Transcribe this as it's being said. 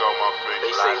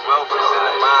They say wealth is in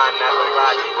the mind, not the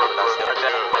body.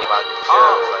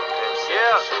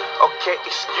 Yeah. Okay,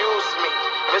 excuse me,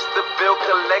 Mr. Bill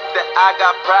Collector, I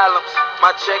got problems.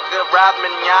 My check arrived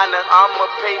manana,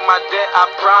 I'ma pay my debt, I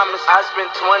promise. I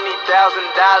spent $20,000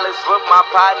 with my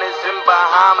partners in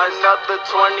Bahamas. Another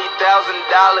 $20,000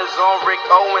 on Rick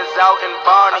Owens out in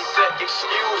Barney. I said,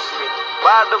 excuse me,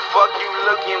 why the fuck you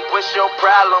looking? What's your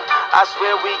problem? I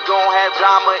swear we gon' have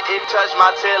drama. It touched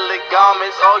my tailor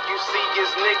garments. All you see is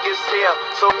niggas here,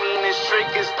 so mean this trick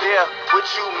is there. What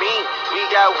you mean? We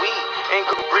got weed and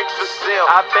bricks for sale.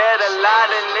 I bet a lot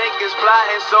of niggas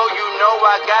plotting, so you know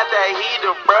I got that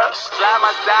heater, bruh. Slide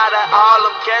my side of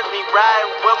Harlem, catch me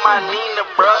riding with my Nina,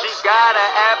 bruh. She got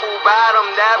an apple bottom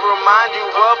that remind you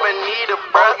of Anita,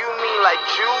 bruh. You mean like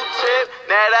Q-Tip?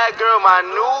 Now that girl my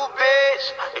new bitch?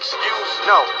 Excuse,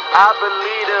 no, I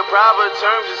believe the proper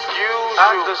terms excuse you.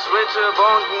 I could switch up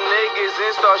on you niggas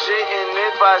and start shitting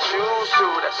if I choose to.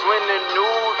 That's when the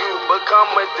new you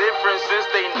become a difference since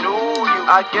they knew you.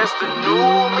 I guess the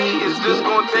new me is just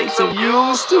gonna take some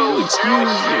used to. Excuse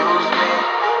me.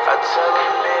 I tell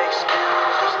them they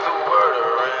excuse just the word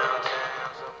around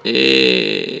town.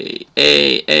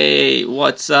 Hey,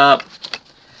 what's up?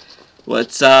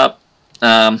 What's up?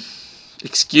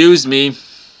 Excuse me.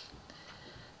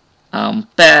 I'm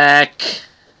back.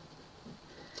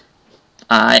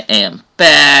 I am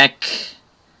back.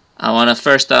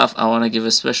 First off, I want to give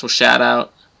a special shout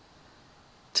out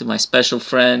to my special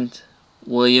friend,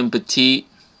 William Petit.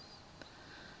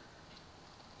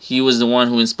 He was the one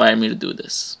who inspired me to do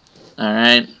this.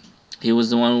 Alright? He was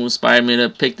the one who inspired me to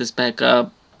pick this back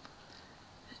up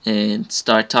and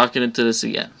start talking into this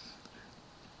again.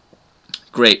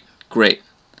 Great.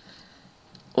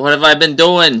 What have I been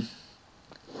doing?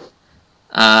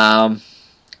 I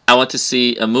went to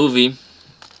see a movie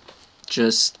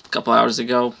just a couple hours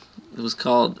ago. It was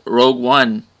called Rogue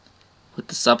One, with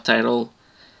the subtitle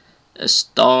A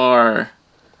Star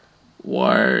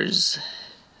Wars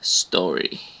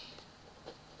Story.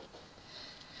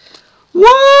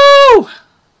 Woo!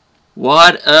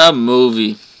 What a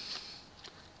movie.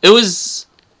 It was...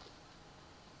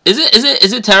 Is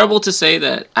it terrible to say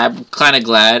that I'm kind of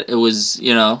glad it was,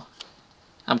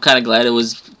 I'm kind of glad it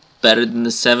was better than the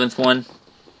 7th one?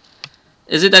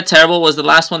 Is it that terrible? Was the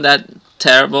last one that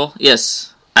terrible?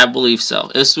 Yes, I believe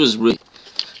so. This was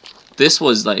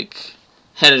like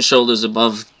head and shoulders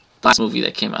above the last movie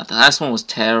that came out. The last one was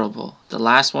terrible. The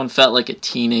last one felt like a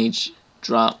teenage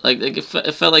drama.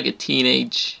 It felt like a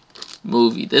teenage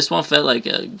movie. This one felt like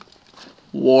a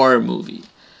war movie,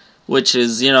 which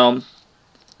is, I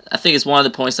think it's one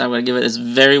of the points that I'm going to give it. It's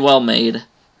very well made.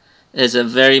 It's a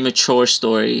very mature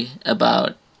story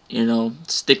about,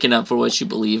 sticking up for what you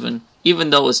believe in.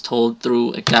 Even though it's told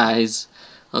through a guise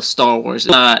of Star Wars.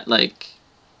 It's not like...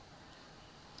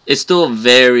 It's still a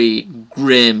very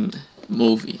grim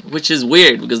movie. Which is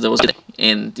weird because there was...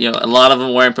 And, a lot of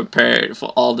them weren't prepared for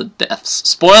all the deaths.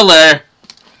 Spoiler!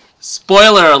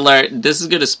 Spoiler alert! This is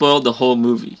going to spoil the whole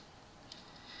movie.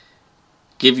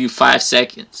 Give you 5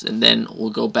 seconds and then we'll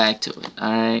go back to it.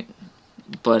 Alright?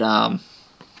 But,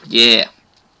 yeah.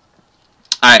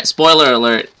 Alright, spoiler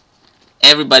alert.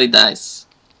 Everybody dies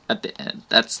at the end.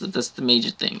 That's the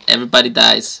major thing. Everybody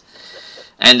dies.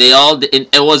 And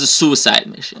it was a suicide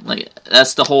mission.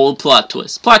 That's the whole plot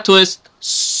twist. Plot twist,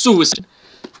 suicide.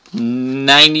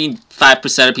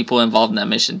 95% of people involved in that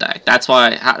mission died. That's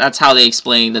how they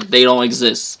explain that they don't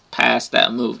exist past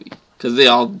that movie. Because they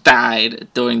all died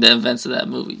during the events of that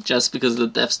movie. Just because of the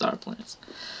Death Star plans.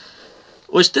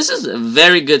 Which, this is a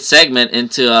very good segment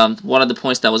into one of the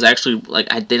points that was actually,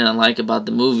 I didn't like about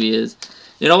the movie is,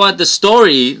 you know what, the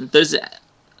story, there's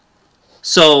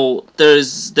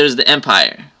the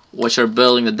Empire, which are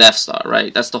building the Death Star,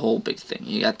 right? That's the whole big thing.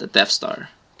 You got the Death Star.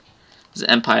 There's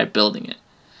the Empire building it.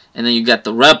 And then you got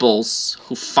the rebels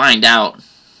who find out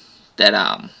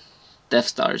that Death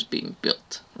Star is being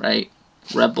built, right?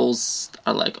 Rebels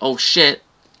are like, oh shit.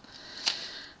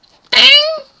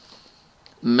 Ding!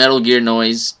 Metal Gear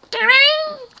noise. Ding!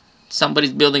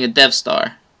 Somebody's building a Death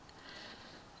Star.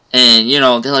 And,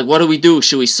 they're like, what do we do?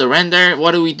 Should we surrender?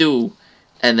 What do we do?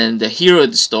 And then the hero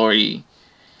of the story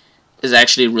is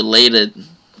actually related.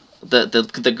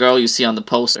 The girl you see on the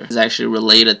poster is actually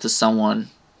related to someone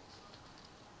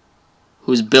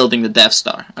who's building the Death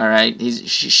Star. Alright?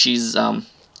 She's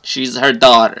her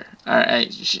daughter.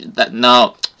 Alright?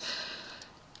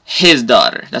 His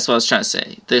daughter. That's what I was trying to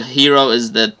say. The hero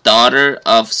is the daughter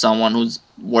of someone who's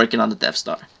working on the Death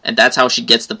Star. And that's how she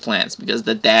gets the plans. Because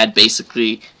the dad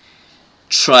basically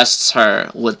trusts her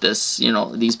with this,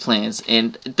 these plans.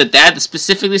 And the dad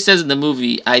specifically says in the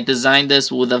movie, I designed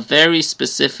this with a very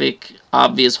specific,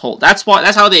 obvious hole. That's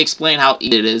how they explain how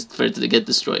easy it is for it to get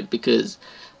destroyed, because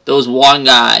there was one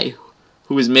guy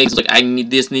who was making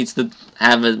this needs to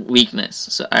have a weakness.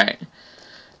 So alright.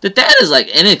 The dad is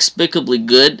inexplicably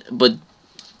good, but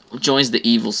joins the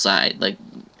evil side.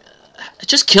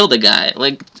 Just kill the guy.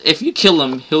 If you kill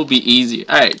him, he'll be easier.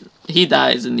 Alright, he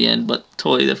dies in the end, but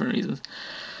totally different reasons.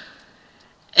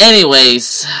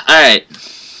 Anyways, alright.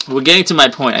 We're getting to my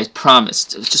point, I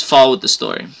promised. Just follow with the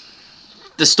story.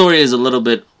 The story is a little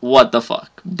bit what the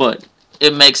fuck, but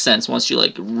it makes sense once you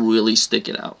really stick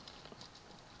it out.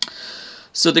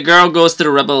 So the girl goes to the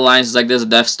Rebel Alliance, there's a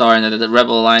Death Star, and the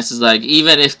Rebel Alliance is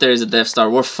even if there's a Death Star,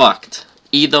 we're fucked.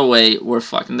 Either way, we're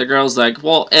fucked. And the girl's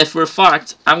well, if we're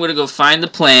fucked, I'm gonna go find the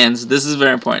plans. This is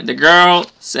very important. The girl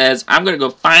says, I'm gonna go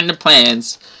find the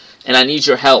plans, and I need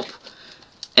your help.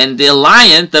 And the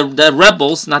Alliance, the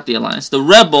Rebels, not the Alliance, the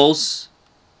Rebels,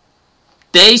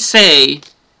 they say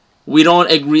we don't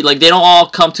agree, they don't all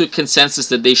come to a consensus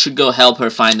that they should go help her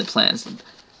find the plans.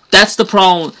 That's the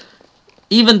problem.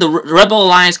 Even the Rebel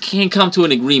Alliance can't come to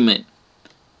an agreement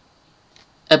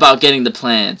about getting the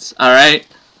plans, alright?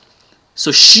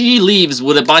 So she leaves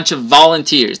with a bunch of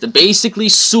volunteers. They're basically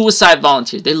suicide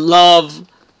volunteers. They love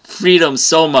freedom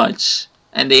so much,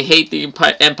 and they hate the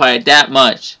Empire that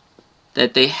much,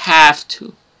 that they have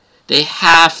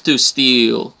to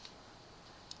steal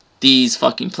these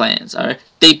fucking plans, alright?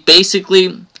 They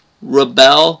basically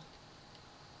rebel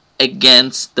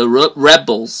against the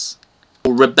rebels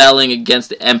rebelling against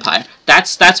the Empire.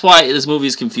 That's why this movie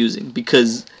is confusing,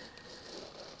 because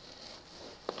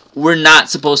we're not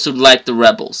supposed to like the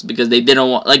rebels, because they didn't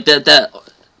want the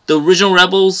original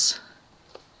rebels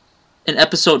in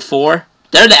episode 4.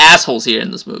 They're the assholes here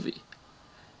in this movie,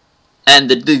 and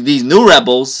these new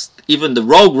rebels, even the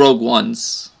rogue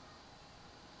ones,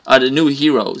 are the new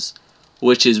heroes,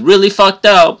 which is really fucked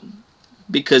up,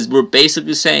 because we're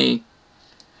basically saying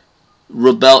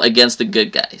rebel against the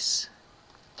good guys.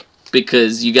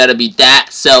 Because you gotta be that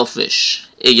selfish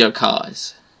in your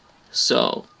cause.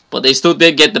 So, but they still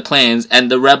did get the plans,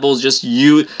 and the rebels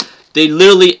they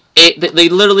literally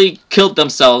killed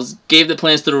themselves, gave the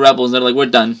plans to the rebels, and they're we're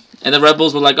done. And the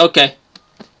rebels were okay,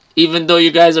 even though you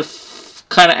guys are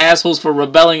kind of assholes for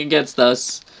rebelling against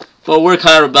us, but we're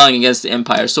kind of rebelling against the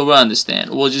Empire, so we'll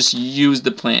understand. We'll just use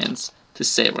the plans to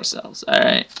save ourselves,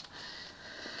 alright?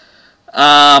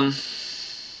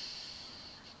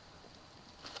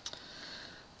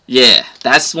 Yeah,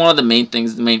 that's one of the main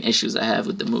issues I have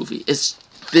with the movie. It's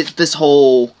this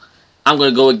whole, I'm going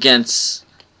to go against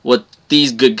what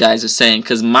these good guys are saying,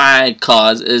 because my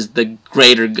cause is the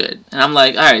greater good. And I'm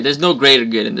alright, there's no greater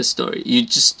good in this story. You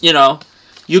just,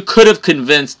 you could have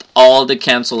convinced all the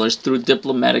cancelers through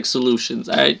diplomatic solutions,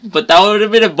 alright? But that would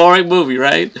have been a boring movie,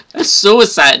 right? A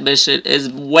suicide mission is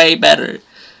way better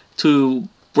to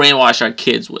brainwash our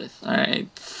kids with, alright?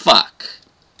 Fuck.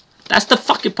 That's the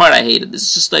fucking part I hated.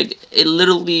 It's just it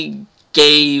literally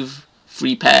gave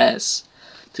free pass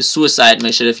to suicide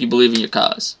mission if you believe in your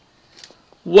cause.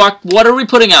 What are we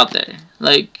putting out there?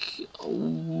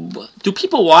 Do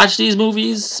people watch these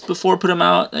movies before put them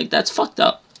out? That's fucked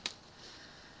up.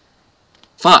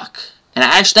 Fuck. And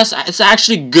it's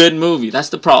actually a good movie. That's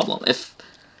the problem. If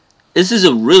this is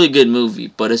a really good movie,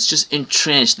 but it's just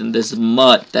entrenched in this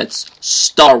mud that's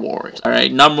Star Wars. All right,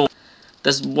 number one.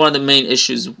 That's one of the main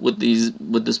issues with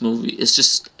this movie.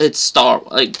 It's Star.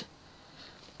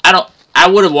 I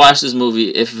would have watched this movie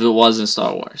if it wasn't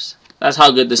Star Wars. That's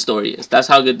how good the story is. That's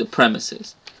how good the premise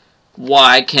is.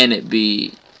 Why can't it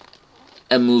be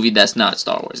a movie that's not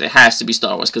Star Wars? It has to be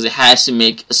Star Wars because it has to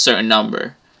make a certain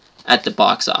number at the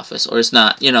box office, or it's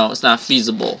not. It's not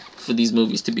feasible for these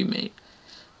movies to be made.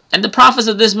 And the profits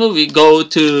of this movie go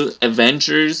to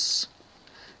Avengers.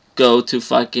 Go to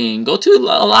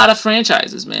a lot of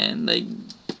franchises, man.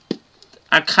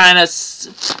 I'm kind of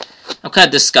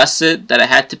disgusted that I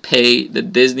had to pay the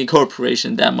Disney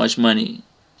Corporation that much money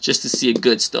just to see a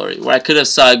good story, where I could have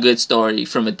saw a good story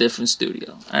from a different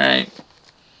studio. Alright?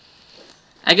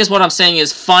 I guess what I'm saying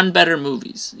is fund better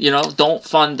movies. Don't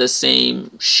fund the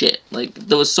same shit.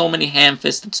 There was so many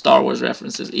ham-fisted Star Wars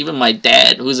references. Even my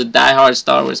dad, who's a diehard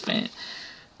Star Wars fan,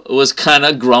 was kind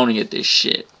of groaning at this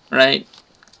shit, right?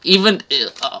 Even,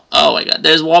 oh my god,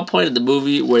 there's one point in the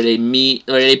movie where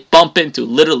they bump into,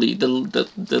 literally,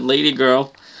 the lady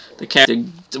girl, the character,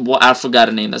 I forgot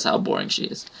her name, that's how boring she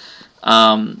is.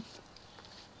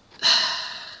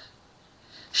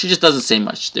 She just doesn't say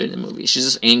much during the movie. She's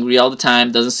just angry all the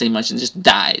time, doesn't say much, and just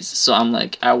dies. So I'm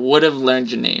I would have learned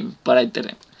your name, but I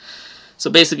didn't. So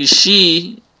basically,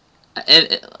 she,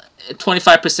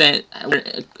 25%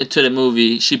 into the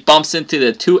movie, she bumps into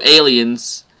the 2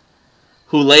 aliens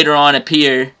who later on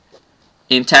appear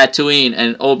in Tatooine,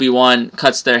 and Obi-Wan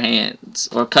cuts their hands,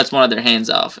 or cuts one of their hands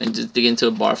off, and just dig into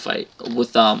a bar fight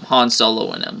with Han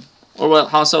Solo and them. Or well,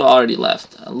 Han Solo already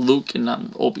left. Luke and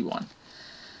Obi-Wan.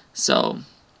 So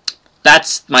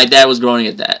that's, my dad was groaning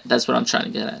at that. That's what I'm trying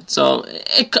to get at. So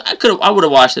I would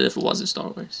have watched it if it wasn't Star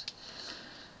Wars.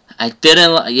 I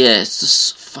didn't. Yeah, it's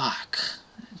just fuck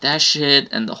that shit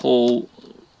and the whole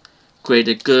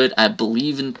greater good. I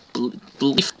believe in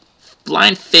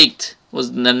blind fate was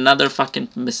another fucking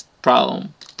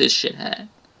problem this shit had.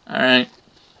 All right.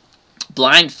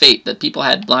 Blind faith, that people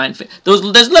had blind faith. There's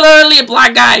literally a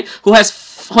blind guy who has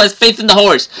faith in the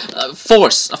horse,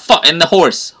 in the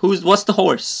horse. What's the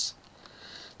horse?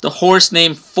 The horse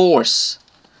named Force.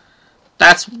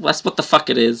 That's what the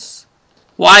fuck it is.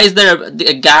 Why is there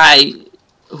a guy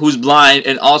who's blind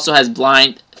and also has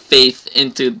blind faith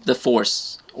into the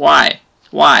Force? Why?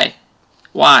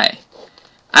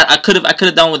 I could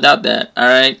have done without that. All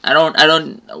right. I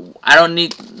don't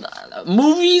need.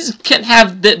 Movies can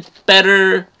have the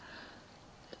better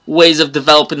ways of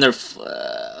developing their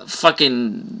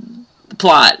fucking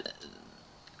plot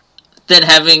than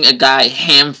having a guy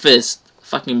ham-fist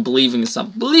fucking believing in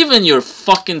something. Believe in your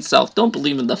fucking self. Don't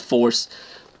believe in the Force.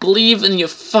 Believe in your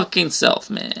fucking self,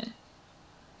 man.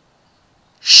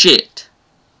 Shit.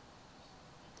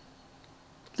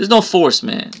 There's no Force,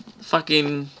 man.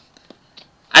 Fucking.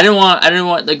 I didn't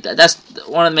want, like, that's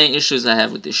one of the main issues I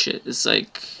have with this shit. It's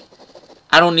like,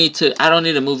 I don't need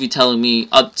a movie telling me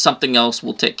something else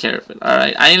will take care of it,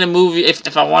 alright? I need a movie,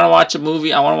 if I want to watch a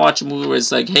movie, I want to watch a movie where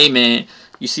it's like, hey man,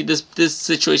 you see this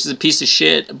situation is a piece of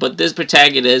shit, but this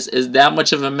protagonist is that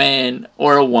much of a man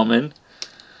or a woman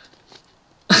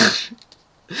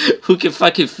who can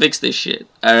fucking fix this shit,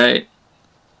 alright?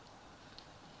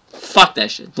 Fuck that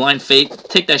shit. Blind faith,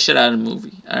 take that shit out of the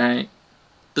movie, alright?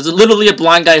 There's literally a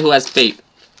blind guy who has faith.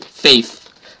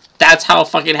 That's how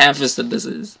fucking ham-fisted this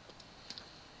is.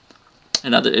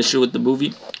 Another issue with the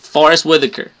movie. Forrest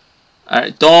Whitaker.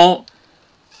 Alright,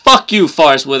 fuck you,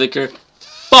 Forrest Whitaker.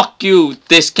 Fuck you,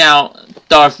 discount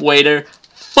Darth Vader.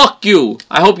 Fuck you.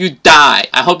 I hope you die.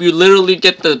 I hope you literally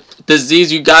get the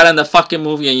disease you got in the fucking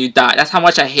movie and you die. That's how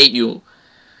much I hate you.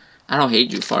 I don't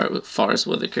hate you, Forrest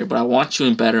Whitaker, but I want you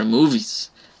in better movies.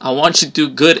 I want you to do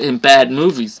good in bad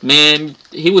movies. Man,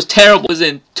 he was terrible. He was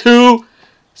in 2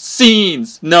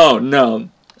 scenes. No.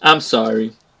 I'm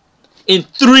sorry. In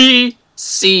 3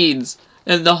 scenes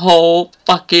in the whole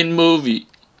fucking movie.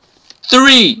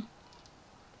 3.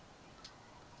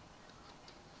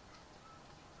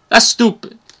 That's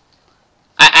stupid.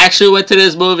 I actually went to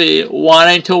this movie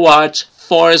wanting to watch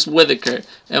Forrest Whitaker.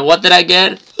 And what did I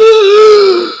get?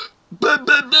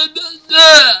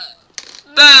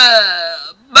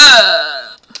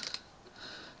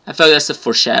 I feel like that's a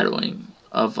foreshadowing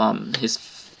of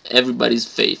everybody's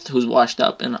faith who's washed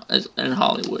up in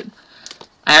Hollywood.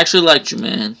 I actually liked you,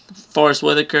 man. Forrest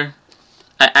Whitaker.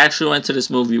 I actually went to this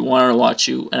movie, wanted to watch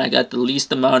you, and I got the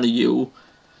least amount of you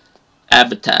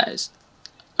advertised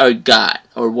or got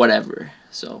or whatever.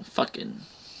 So fucking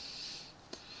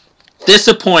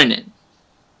disappointed.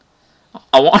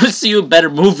 I want to see you in better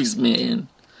movies, man.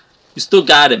 You still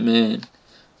got it, man.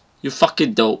 You're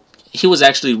fucking dope. He was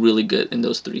actually really good in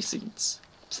those 3 scenes.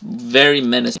 Very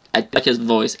menacing. I like his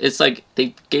voice. It's like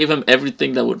they gave him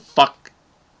everything that would fuck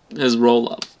his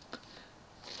role up.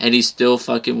 And he still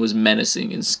fucking was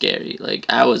menacing and scary. Like,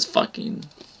 it was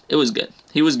good.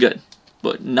 He was good.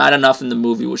 But not enough in the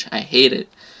movie, which I hated.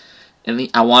 And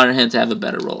I wanted him to have a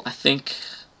better role. I think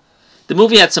the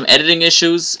movie had some editing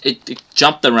issues. It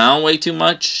jumped around way too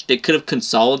much. They could have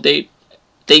consolidated.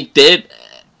 They did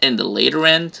in the later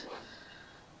end.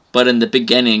 But in the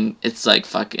beginning, it's like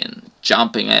fucking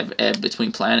jumping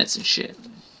between planets and shit.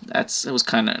 It was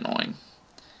kind of annoying.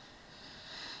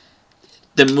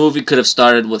 The movie could have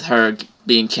started with her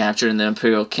being captured in the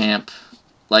Imperial camp.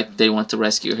 Like, they went to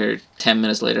rescue her 10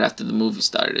 minutes later after the movie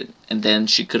started. And then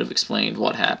she could have explained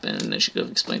what happened. And then she could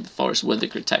have explained the Forrest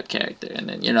Whitaker type character. And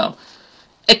then,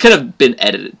 it could have been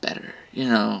edited better.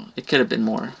 It could have been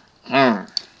more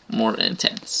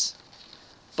intense.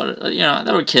 But,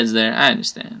 there were kids there. I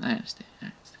understand.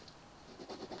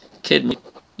 Kid movie,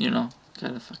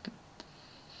 kind of fucking.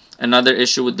 Another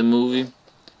issue with the movie.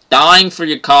 Dying for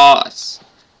your cause.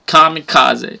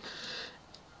 Kamikaze.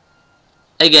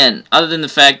 Again, other than the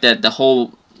fact that the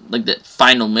whole, the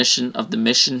final mission of the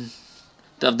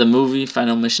movie,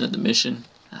 final mission of the mission.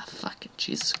 Fucking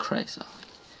Jesus Christ.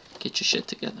 Get your shit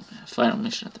together, man. Final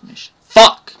mission of the mission.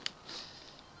 Fuck!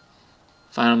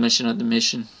 Final mission of the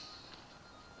mission.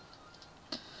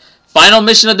 Final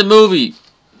mission of the movie.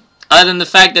 Other than the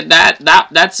fact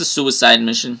that's a suicide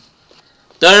mission.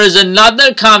 There is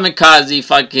another kamikaze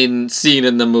fucking scene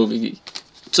in the movie.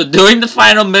 So during the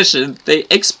final mission, they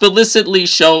explicitly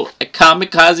show a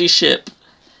kamikaze ship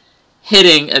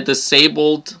hitting a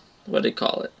disabled, what do they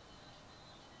call it?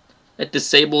 A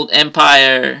disabled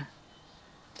Empire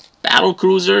battle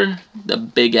cruiser. The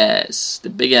big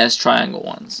ass triangle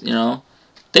ones, you know?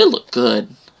 They look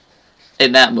good.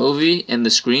 In that movie, in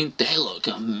the screen, they look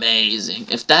amazing.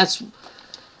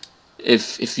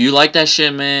 If you like that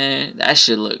shit, man, that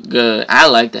shit look good. I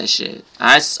like that shit.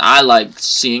 I like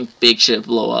seeing big shit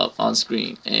blow up on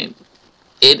screen, and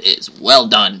it is well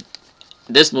done.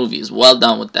 This movie is well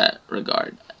done with that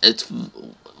regard. Its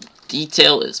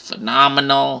detail is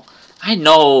phenomenal. I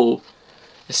know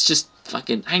it's just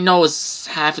fucking. I know it's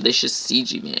half of this shit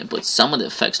CG, man, but some of the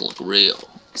effects look real.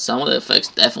 Some of the effects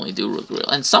definitely do look real,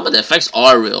 and some of the effects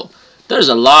are real. There's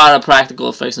a lot of practical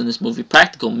effects in this movie.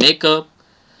 Practical makeup.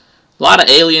 A lot of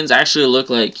aliens actually look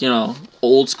like, you know,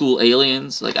 old school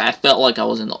aliens. Like, I felt like I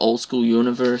was in the old school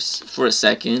universe for a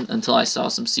second until I saw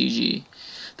some CG.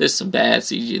 There's some bad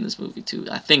CG in this movie too.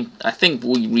 I think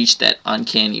we reached that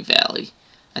uncanny valley.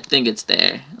 I think it's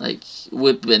there. Like,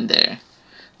 we've been there,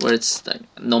 where it's like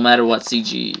no matter what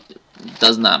CG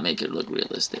does not make it look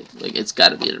realistic. Like, it's got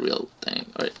to be a real thing,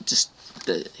 or just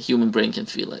the human brain can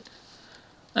feel it.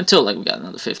 Until, like, we got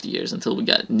another 50 years, until we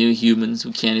got new humans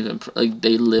who can't even, like,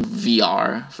 they live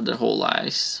VR for their whole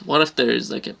lives. What if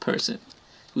there's, like, a person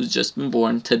who's just been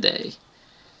born today,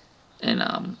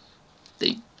 and,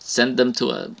 they send them to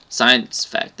a science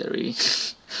factory,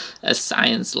 a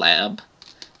science lab,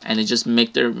 and they just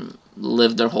make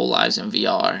live their whole lives in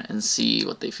VR and see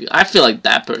what they feel. I feel like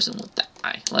that person would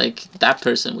die. Like, that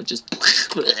person would just,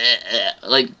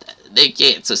 like, they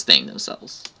can't sustain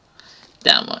themselves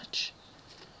that much.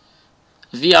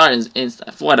 VR is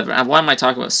whatever. Why am I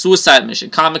talking about? Suicide mission.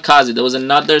 Kamikaze. There was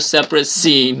another separate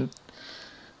scene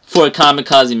for a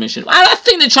kamikaze mission. I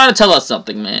think they're trying to tell us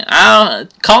something, man.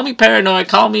 Call me paranoid.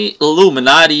 Call me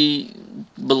Illuminati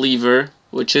believer.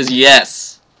 Which is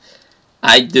yes.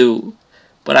 I do.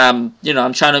 But I'm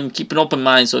trying to keep an open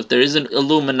mind. So if there is an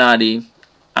Illuminati,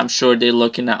 I'm sure they're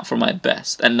looking out for my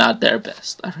best and not their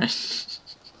best. Alright?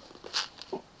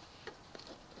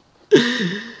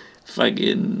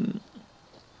 Fucking...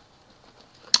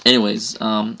 Anyways,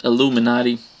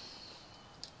 Illuminati.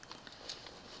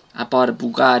 I bought a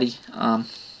Bugatti.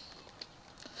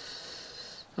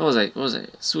 What was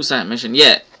it? Suicide mission.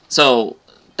 Yeah. So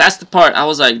that's the part I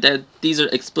was like, that these are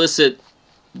explicit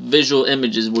visual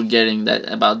images we're getting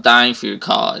that about dying for your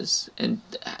cause, and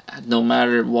no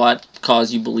matter what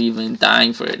cause you believe in,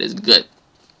 dying for it is good.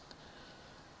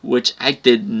 Which I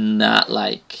did not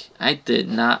like. I did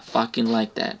not fucking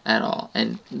like that at all.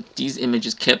 And these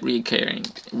images kept recurring.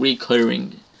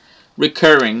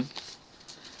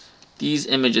 These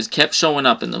images kept showing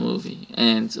up in the movie.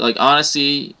 And, like,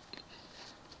 honestly,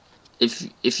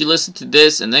 if you listen to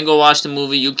this and then go watch the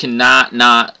movie, you cannot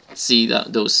not see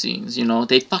those scenes, you know?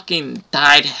 They fucking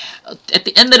died. At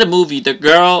the end of the movie, the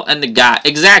girl and the guy,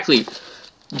 exactly.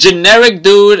 Generic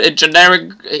dude, a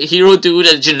generic hero dude,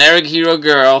 a generic hero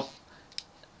girl.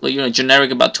 Well, you know, generic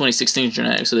about 2016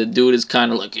 generic. So the dude is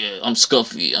kind of like, yeah, I'm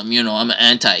Scuffy. I'm an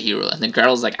anti-hero. And the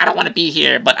girl's like, I don't want to be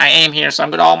here, but I am here, so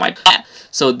I'm gonna all my...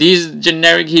 So these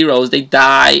generic heroes, they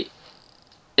die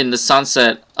in the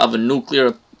sunset of a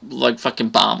nuclear, like, fucking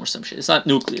bomb or some shit. It's not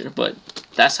nuclear, but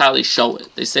that's how they show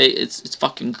it. They say it's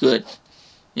fucking good,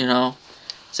 you know?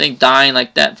 Saying dying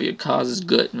like that for your cause is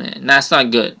good, man. And that's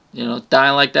not good. You know,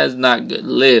 dying like that is not good.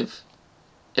 Live.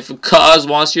 If a cause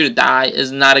wants you to die,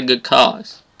 it's not a good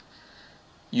cause.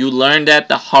 You learned that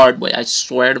the hard way. I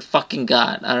swear to fucking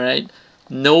God, alright?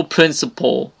 No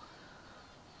principle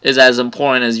is as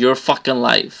important as your fucking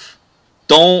life.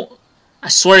 I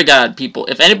swear to God, people,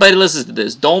 if anybody listens to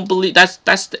this, don't believe, that's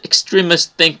the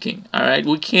extremist thinking, alright?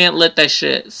 We can't let that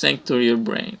shit sink through your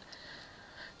brain.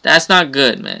 That's not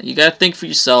good, man. You gotta think for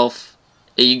yourself.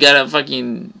 And you gotta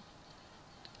fucking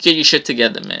get your shit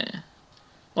together, man.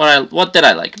 What did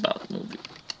I like about the movie?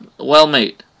 Well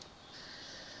made.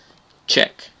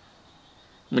 Check.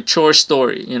 Mature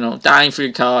story, you know. Dying for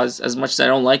your cause. As much as I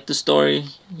don't like the story,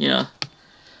 you know.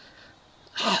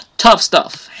 Tough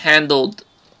stuff. Handled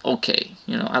okay.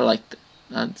 You know, I liked it.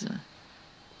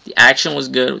 The action was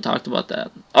good. We talked about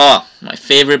that. Oh, my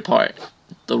favorite part.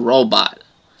 The robot.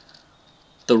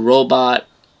 The robot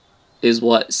is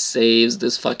what saves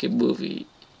this fucking movie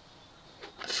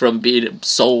from being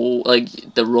so,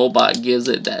 like, the robot gives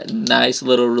it that nice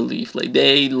little relief. Like,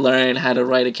 they learn how to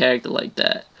write a character like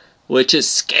that, which is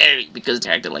scary because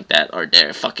characters like that are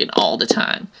there fucking all the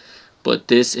time. But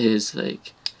this is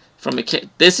like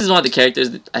this is one of the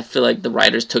characters that I feel like the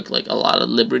writers took like a lot of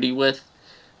liberty with,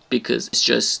 because it's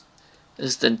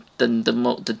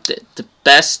the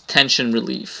best tension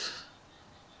relief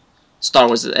Star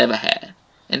Wars has ever had.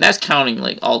 And that's counting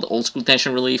like all the old school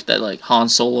tension relief that like Han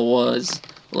Solo was,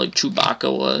 or like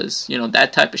Chewbacca was, you know,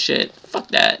 that type of shit.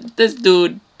 Fuck that. This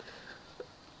dude,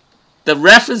 the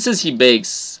references he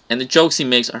makes and the jokes he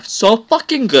makes are so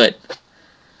fucking good.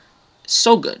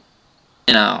 So good.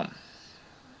 And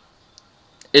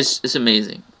it's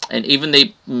amazing. And even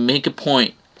they make a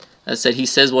point that said he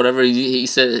says whatever he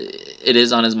said it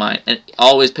is on his mind, and it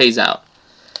always pays out.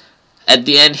 At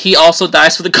the end, he also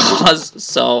dies for the cause,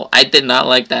 so I did not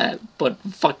like that. But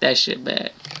fuck that shit, man.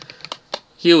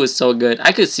 He was so good.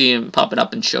 I could see him popping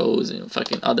up in shows and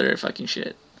fucking other fucking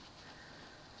shit.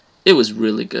 It was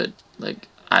really good. Like,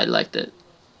 I liked it.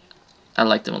 I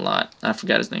liked him a lot. I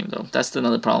forgot his name, though. That's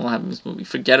another problem I have in this movie.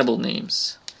 Forgettable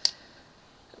names.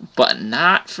 But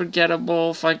not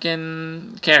forgettable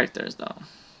fucking characters, though.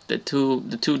 The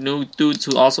two new dudes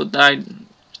who also died.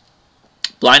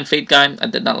 Blind Fate guy, I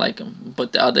did not like him.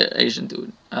 But the other Asian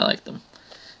dude, I liked him.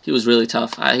 He was really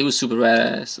tough. He was super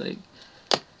badass. Like,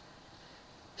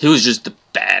 he was just the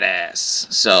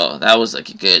badass. So that was like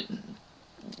a good.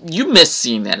 You miss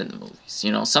seeing that in the movies.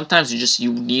 You know, sometimes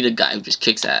you need a guy who just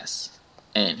kicks ass,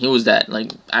 and he was that.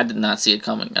 Like, I did not see it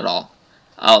coming at all.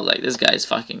 I was like, this guy's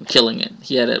fucking killing it.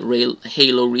 He had a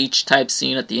Halo Reach type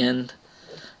scene at the end,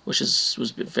 which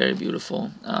was very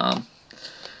beautiful.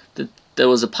 There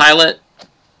was a pilot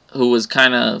who was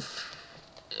kind of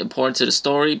important to the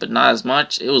story, but not as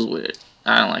much. It was weird.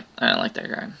 I don't like that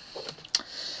guy.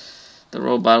 The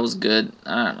robot was good.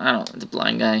 I don't the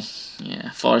blind guy.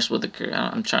 Yeah, Forrest Whitaker.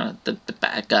 I'm trying to the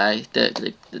bad guy,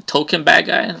 the token bad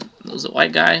guy. It was a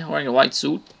white guy wearing a white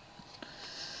suit.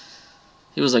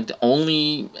 He was like the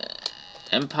only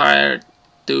Empire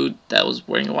dude that was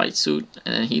wearing a white suit,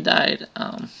 and then he died.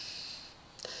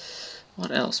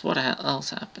 What else? What else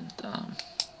happened?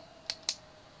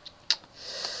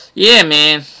 Yeah,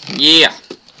 man. Yeah.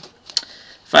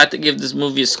 If I had to give this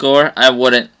movie a score, I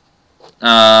wouldn't.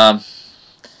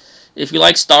 If you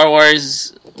like Star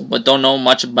Wars but don't know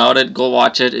much about it, go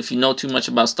watch it. If you know too much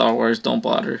about Star Wars, don't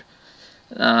bother.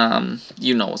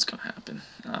 You know what's gonna happen.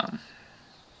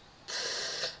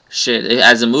 Shit,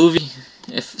 as a movie,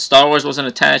 if Star Wars wasn't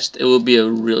attached, it would be a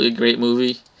really great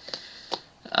movie.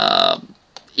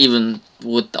 Even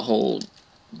with the whole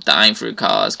dying for a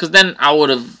cause, because then I would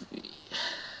have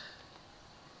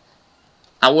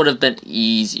been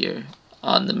easier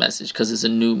on the message, because it's a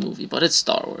new movie, but it's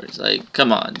Star Wars. Like,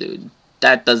 come on, dude,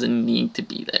 that doesn't need to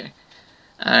be there.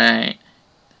 All right,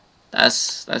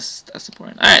 that's the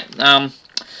point. All right,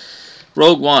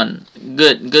 Rogue One,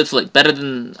 good flick, better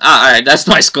than all right. That's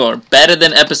my score. Better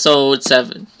than Episode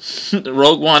 7.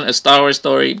 Rogue One, a Star Wars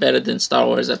story, better than Star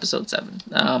Wars Episode 7.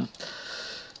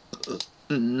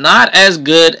 Not as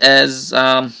good as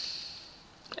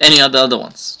any of the other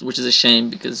ones, which is a shame,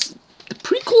 because the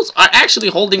prequels are actually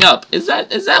holding up. Is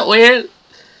that weird?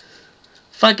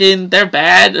 Fucking, they're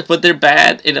bad, but they're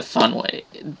bad in a fun way.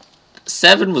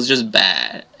 7 was just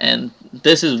bad, and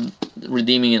this is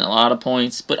redeeming in a lot of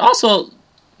points, but also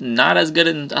not as good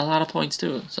in a lot of points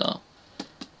too. So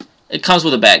it comes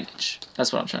with a baggage.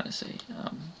 That's what I'm trying to say.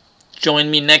 Join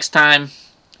me next time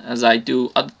as I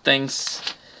do other things.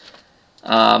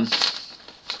 Yeah,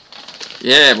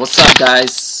 what's up,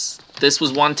 guys? This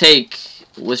was One Take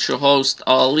with your host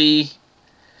Ali.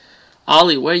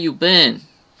 Ali, where you been?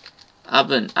 I've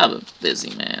been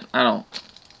busy, man.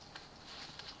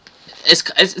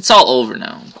 It's all over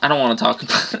now. I don't want to talk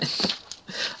about it.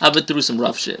 I've been through some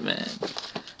rough shit, man.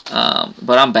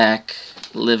 But I'm back,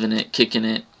 living it, kicking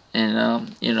it, and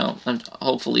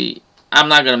hopefully I'm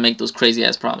not gonna make those crazy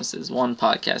ass promises. 1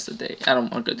 podcast a day. I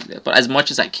don't want to do that. But as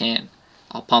much as I can,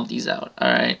 I'll pump these out.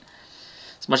 All right,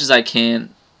 as much as I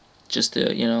can, just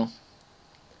to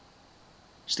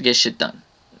get shit done.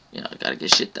 I gotta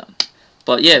get shit done.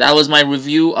 But yeah, that was my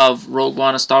review of Rogue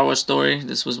One, a Star Wars story.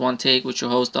 This was One Take with your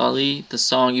host Ali. The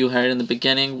song you heard in the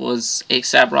beginning was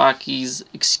A$AP Rocky's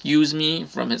 "Excuse Me"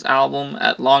 from his album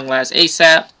At Long Last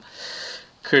A$AP,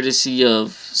 courtesy of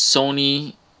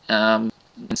Sony,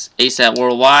 A$AP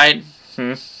Worldwide,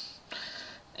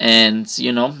 and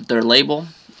their label.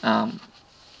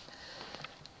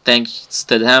 Thanks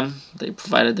to them, they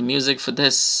provided the music for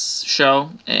this show,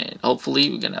 and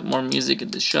hopefully we're gonna have more music in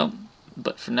this show.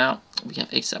 But for now, we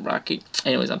have A$AP Rocky.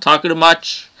 Anyways, I'm talking too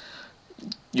much.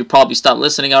 You probably stopped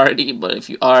listening already, but if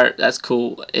you are, that's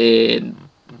cool. And